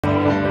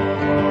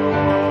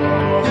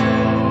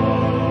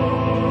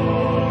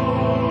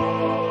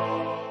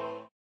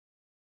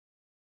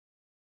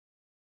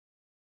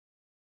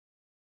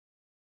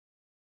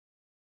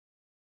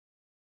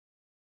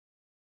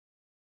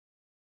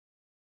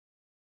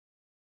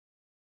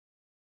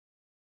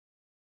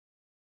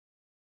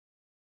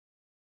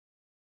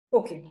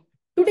Okay,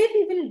 today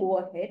we will go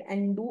ahead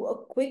and do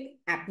a quick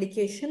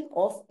application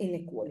of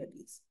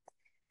inequalities.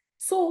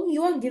 So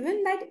you are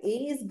given that A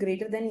is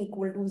greater than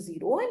equal to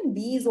 0 and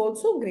B is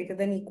also greater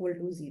than equal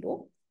to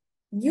 0.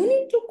 You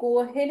need to go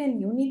ahead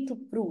and you need to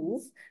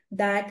prove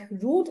that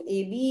root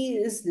AB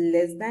is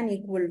less than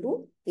equal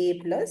to A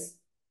plus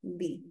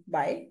B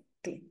by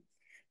 2.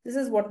 This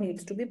is what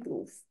needs to be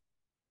proved.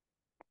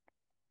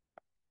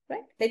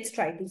 Right? Let's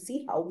try to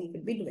see how we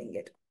will be doing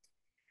it.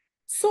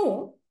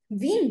 So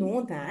we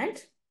know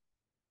that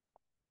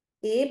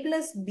A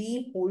plus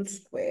B whole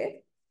square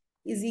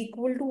is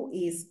equal to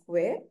A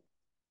square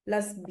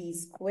plus B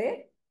square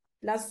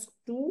plus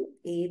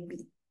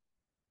 2AB,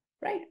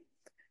 right?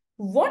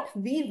 What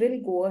we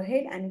will go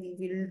ahead and we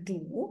will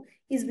do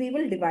is we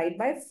will divide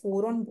by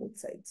 4 on both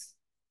sides.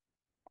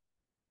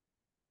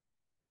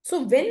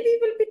 So when we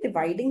will be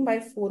dividing by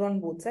 4 on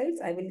both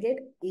sides, I will get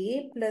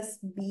A plus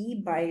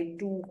B by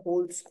 2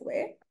 whole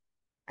square.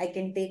 I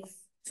can take,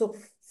 so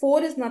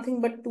 4 is nothing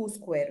but 2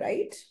 square,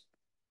 right?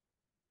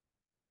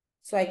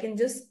 So I can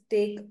just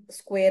take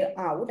square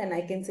out and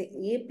I can say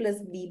A plus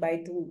B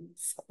by 2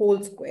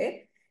 whole square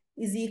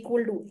is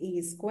equal to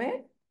A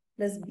square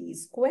plus B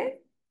square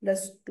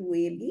plus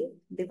 2AB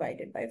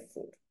divided by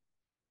 4.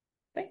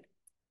 Right?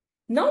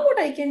 Now what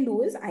I can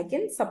do is I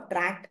can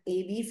subtract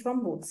AB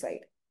from both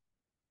sides.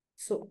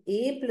 So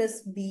A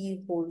plus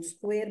B whole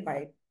square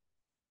by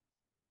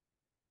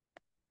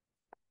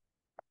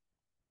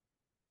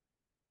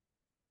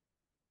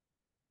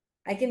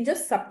I can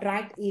just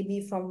subtract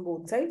AB from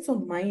both sides. So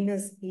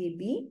minus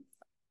AB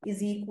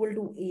is equal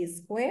to A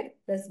square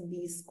plus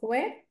B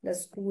square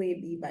plus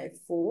 2AB by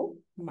 4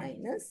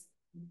 minus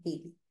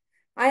AB.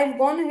 I have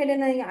gone ahead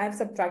and I have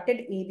subtracted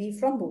AB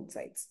from both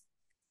sides.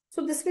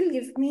 So this will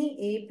give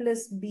me A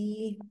plus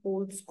B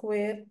whole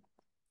square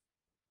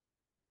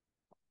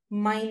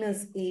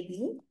minus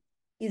AB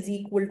is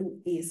equal to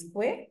A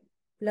square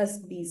plus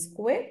B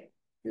square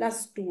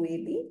plus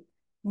 2AB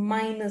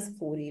minus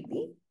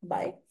 4AB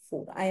by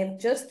 4. I have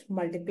just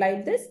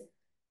multiplied this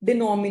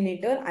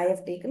denominator. I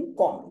have taken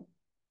common,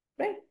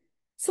 right?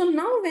 So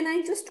now when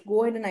I just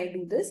go ahead and I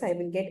do this, I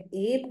will get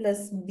A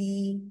plus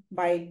B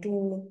by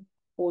 2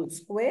 whole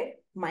square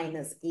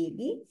minus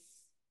AB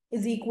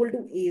is equal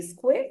to A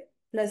square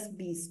plus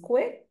B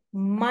square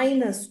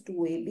minus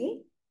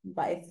 2AB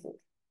by 4,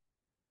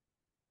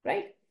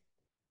 right?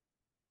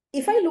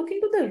 If I look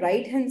into the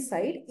right hand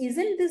side,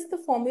 isn't this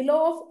the formula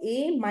of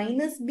A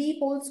minus B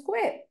whole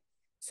square?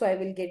 So I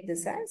will get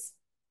this as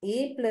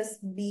A plus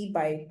B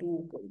by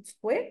 2 whole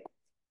square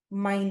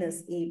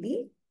minus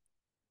AB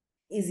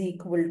is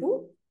equal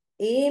to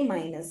A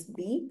minus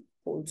B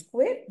whole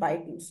square by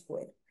 2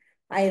 square.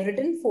 I have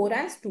written 4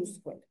 as 2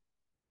 square.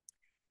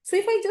 So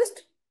if I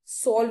just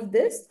solve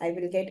this, I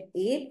will get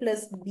A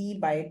plus B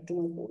by 2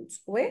 whole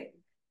square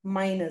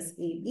minus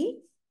AB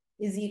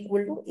is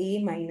equal to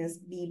A minus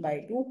B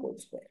by 2 whole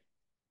square.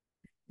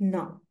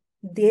 Now,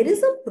 there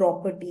is a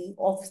property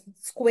of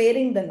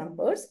squaring the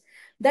numbers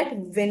that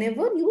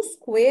whenever you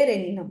square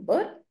any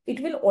number, it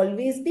will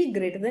always be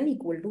greater than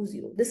equal to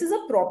 0. This is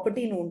a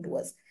property known to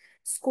us.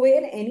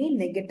 Square any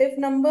negative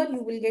number,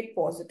 you will get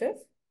positive.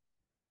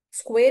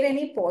 Square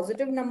any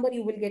positive number,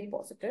 you will get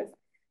positive.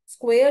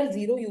 Square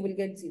 0, you will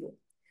get 0.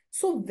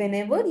 So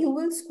whenever you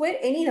will square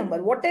any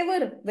number,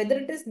 whatever, whether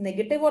it is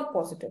negative or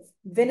positive,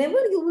 whenever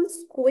you will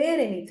square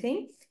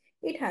anything,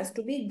 it has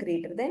to be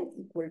greater than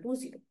equal to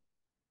 0.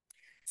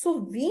 So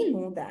we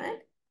know that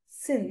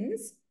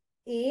since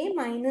A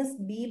minus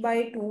B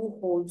by 2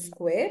 whole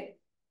square,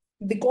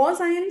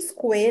 because I am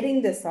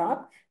squaring this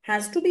up,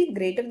 has to be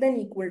greater than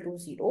equal to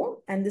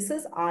 0. And this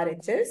is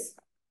RHS.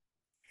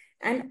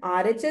 And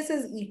RHS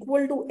is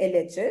equal to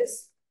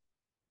LHS.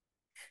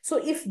 So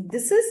if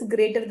this is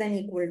greater than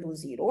equal to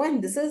 0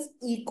 and this is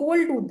equal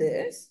to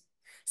this,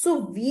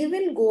 so we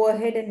will go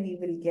ahead and we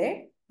will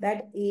get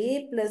that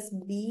A plus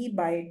B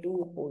by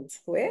 2 whole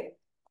square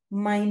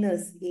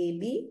minus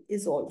AB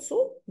is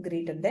also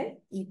greater than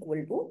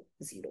equal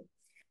to 0.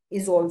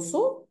 Is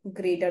also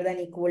greater than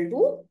equal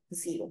to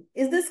 0.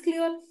 Is this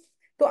clear?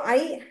 So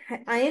I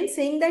am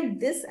saying that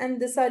this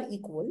and this are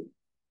equal.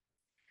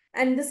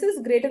 And this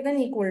is greater than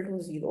equal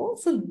to 0.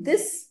 So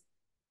this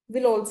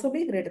will also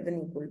be greater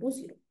than equal to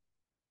 0.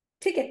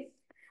 Okay.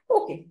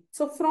 Okay.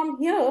 So from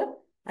here,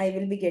 I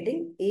will be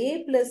getting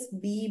A plus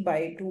B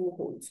by 2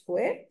 whole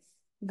square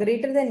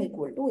greater than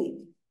equal to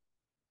AB.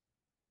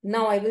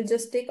 Now I will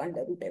just take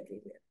under root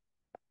everywhere.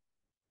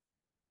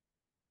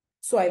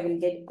 So I will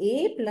get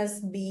A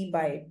plus B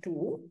by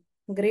 2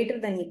 greater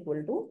than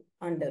equal to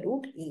under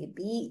root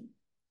AB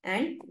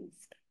and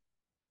proved.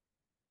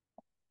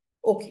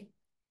 Okay.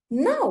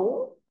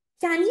 Now,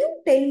 can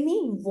you tell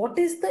me what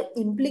is the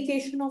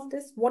implication of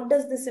this? What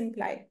does this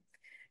imply?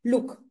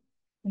 Look,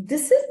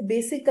 this is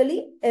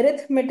basically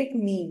arithmetic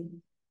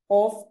mean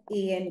of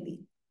A and B.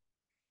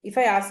 If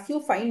I ask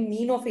you find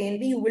mean of A and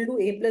B, you will do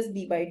A plus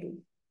B by 2.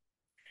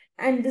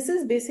 And this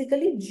is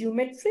basically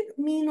geometric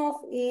mean of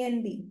A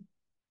and B.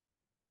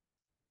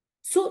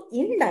 So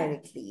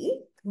indirectly,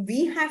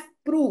 we have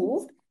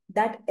proved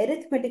that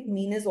arithmetic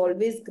mean is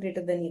always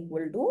greater than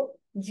equal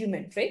to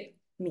geometric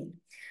mean.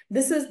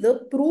 This is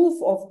the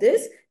proof of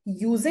this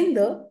using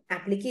the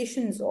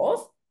applications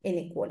of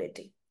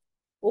inequality.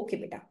 Okay,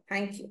 beta.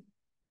 Thank you.